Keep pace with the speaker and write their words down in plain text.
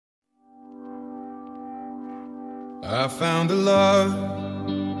I found a love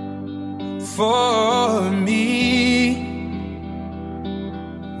for me.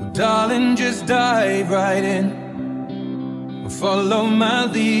 Well, darling, just dive right in, follow my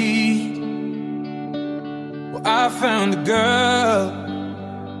lead. Well, I found a girl,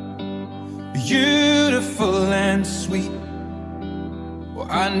 beautiful and sweet. Well,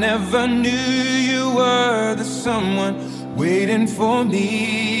 I never knew you were the someone waiting for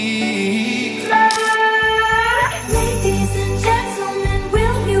me. Ladies and gentlemen,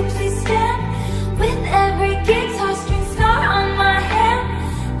 will you please stand? With every guitar string scar on my hand,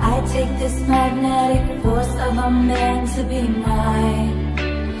 I take this magnetic force of a man to be my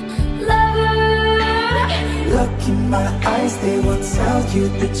lover. Look in my eyes, they will tell you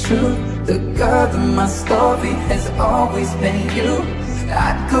the truth. The girl of my story has always been you.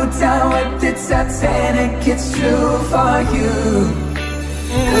 I'd go down with the Titanic, it's true for you.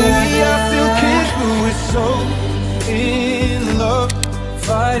 I still kiss, but we're so in love,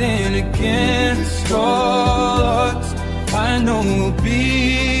 fighting against all odds. I know we'll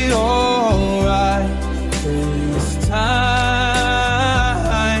be alright this time.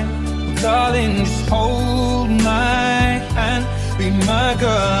 Darling, just hold my hand, be my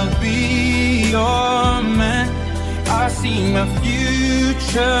girl, be your man. I see my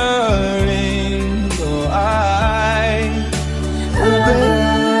future in your eyes. Oh,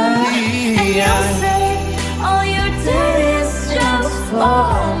 baby, And you say all you did is just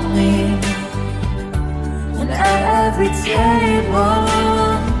for me. And at every table,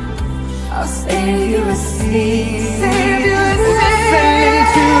 I'll save you a seat. Save you a seat. Listening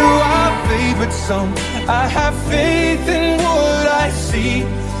to our favorite song, I have faith in what I see.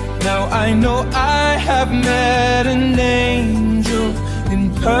 Now I know I have met an angel in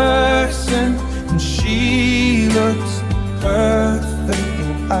person, and she looks perfect.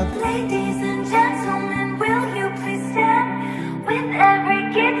 Ladies and gentlemen, will you please stand? With every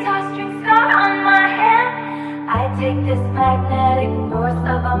guitar string scar on my hand, I take this magnetic force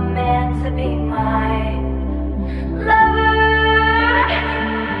of a